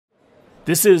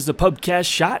This is the PUBCAST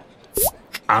shot.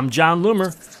 I'm John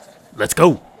Loomer. Let's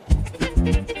go.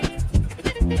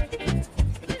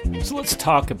 So let's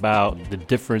talk about the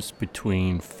difference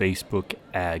between Facebook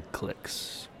ad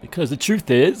clicks. Because the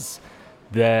truth is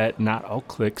that not all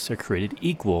clicks are created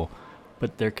equal,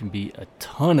 but there can be a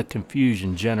ton of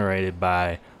confusion generated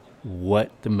by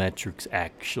what the metrics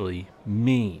actually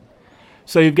mean.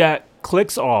 So you've got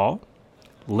clicks all,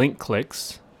 link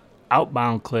clicks,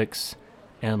 outbound clicks,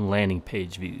 and landing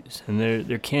page views. And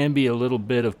there can be a little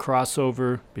bit of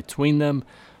crossover between them,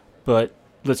 but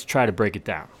let's try to break it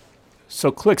down.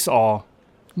 So clicks all,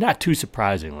 not too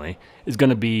surprisingly, is going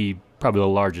to be probably the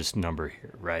largest number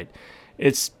here, right?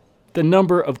 It's the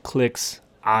number of clicks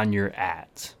on your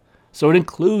ads. So it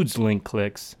includes link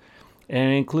clicks,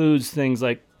 and it includes things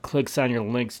like clicks on your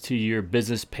links to your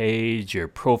business page, your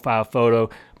profile photo,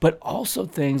 but also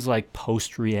things like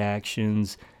post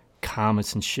reactions,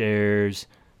 comments and shares,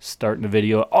 starting a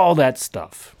video, all that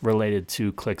stuff related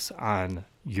to clicks on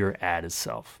your ad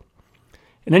itself.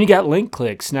 And then you got link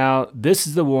clicks. Now, this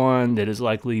is the one that is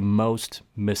likely most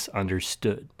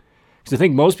misunderstood. Because I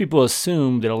think most people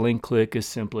assume that a link click is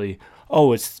simply,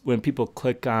 it's when people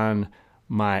click on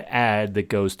my ad that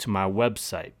goes to my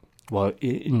website. Well,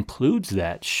 it includes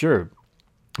that, sure.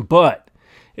 But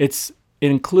it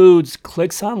includes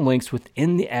clicks on links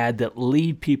within the ad that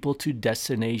lead people to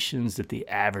destinations that the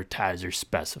advertiser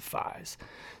specifies.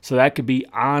 So that could be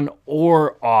on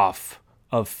or off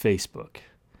of Facebook.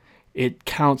 It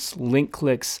counts link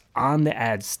clicks on the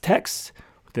ad's text,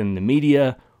 within the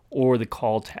media, or the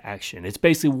call to action. It's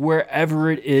basically wherever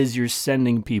it is you're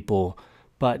sending people,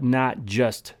 but not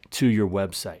just to your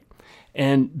website.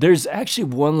 And there's actually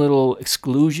one little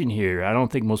exclusion here I don't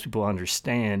think most people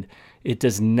understand. It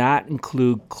does not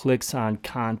include clicks on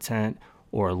content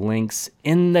or links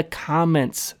in the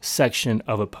comments section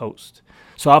of a post.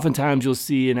 So oftentimes you'll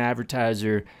see an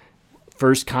advertiser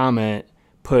first comment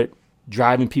put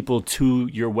driving people to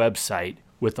your website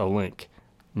with a link.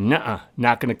 Nuh-uh,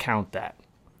 not going to count that.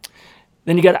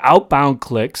 Then you got outbound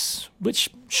clicks, which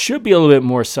should be a little bit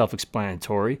more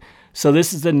self-explanatory. So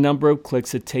this is the number of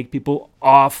clicks that take people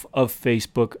off of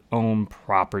Facebook-owned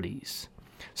properties.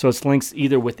 So it's links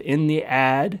either within the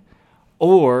ad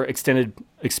or extended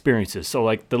experiences. So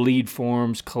like the lead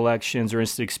forms, collections, or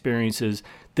instant experiences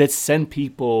that send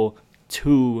people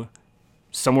to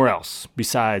somewhere else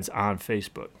besides on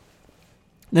Facebook.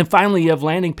 And then finally, you have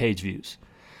landing page views.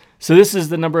 So this is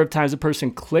the number of times a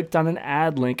person clicked on an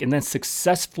ad link and then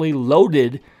successfully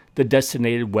loaded the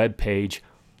designated web page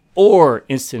or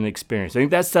instant experience. I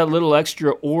think that's that little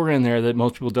extra or in there that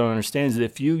most people don't understand is that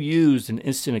if you use an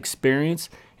instant experience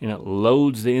and it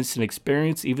loads the instant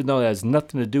experience, even though that has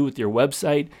nothing to do with your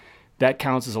website, that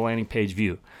counts as a landing page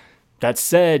view. That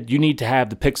said, you need to have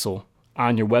the pixel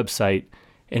on your website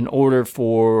in order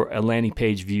for a landing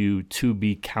page view to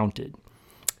be counted.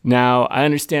 Now, I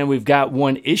understand we've got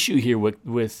one issue here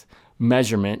with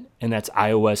measurement, and that's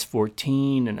iOS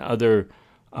 14 and other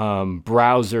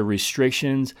browser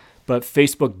restrictions, but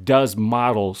Facebook does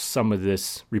model some of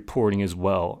this reporting as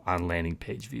well on landing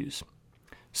page views.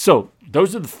 So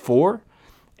those are the four,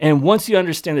 and once you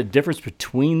understand the difference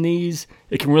between these,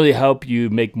 it can really help you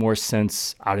make more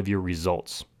sense out of your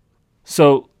results.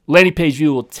 So landing page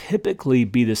view will typically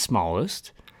be the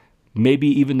smallest, maybe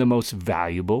even the most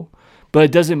valuable, but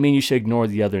it doesn't mean you should ignore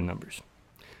the other numbers.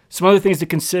 Some other things to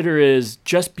consider is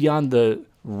just beyond the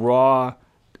raw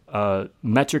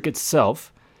metric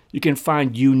itself, you can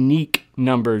find unique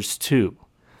numbers too.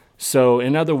 So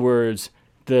in other words,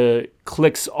 the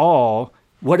clicks all,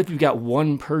 what if you've got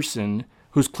one person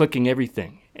who's clicking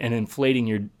everything and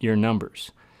inflating your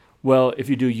numbers? Well, if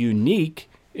you do unique,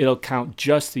 it'll count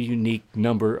just the unique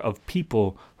number of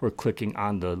people who are clicking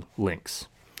on the links.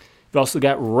 You've also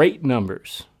got rate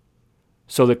numbers.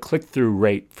 So the click-through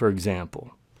rate, for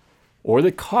example, or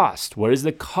the cost. What is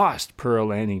the cost per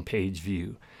landing page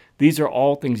view? These are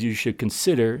all things you should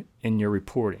consider in your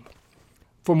reporting.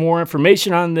 For more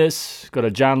information on this, go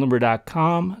to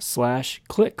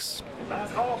johnloomer.com/clicks.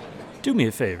 Do me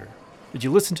a favor. Did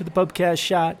you listen to the PUBCAST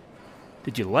shot?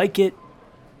 Did you like it?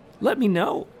 Let me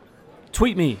know.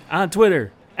 Tweet me on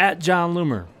Twitter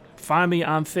 @JohnLoomer. Find me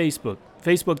on Facebook,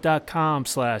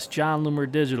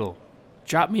 facebook.com/JohnLoomerDigital.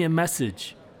 Drop me a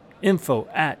message,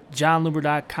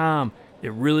 info@johnloomer.com.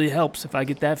 It really helps if I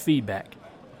get that feedback.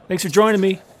 Thanks for joining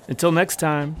me. Until next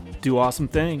time, do awesome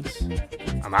things.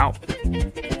 I'm out.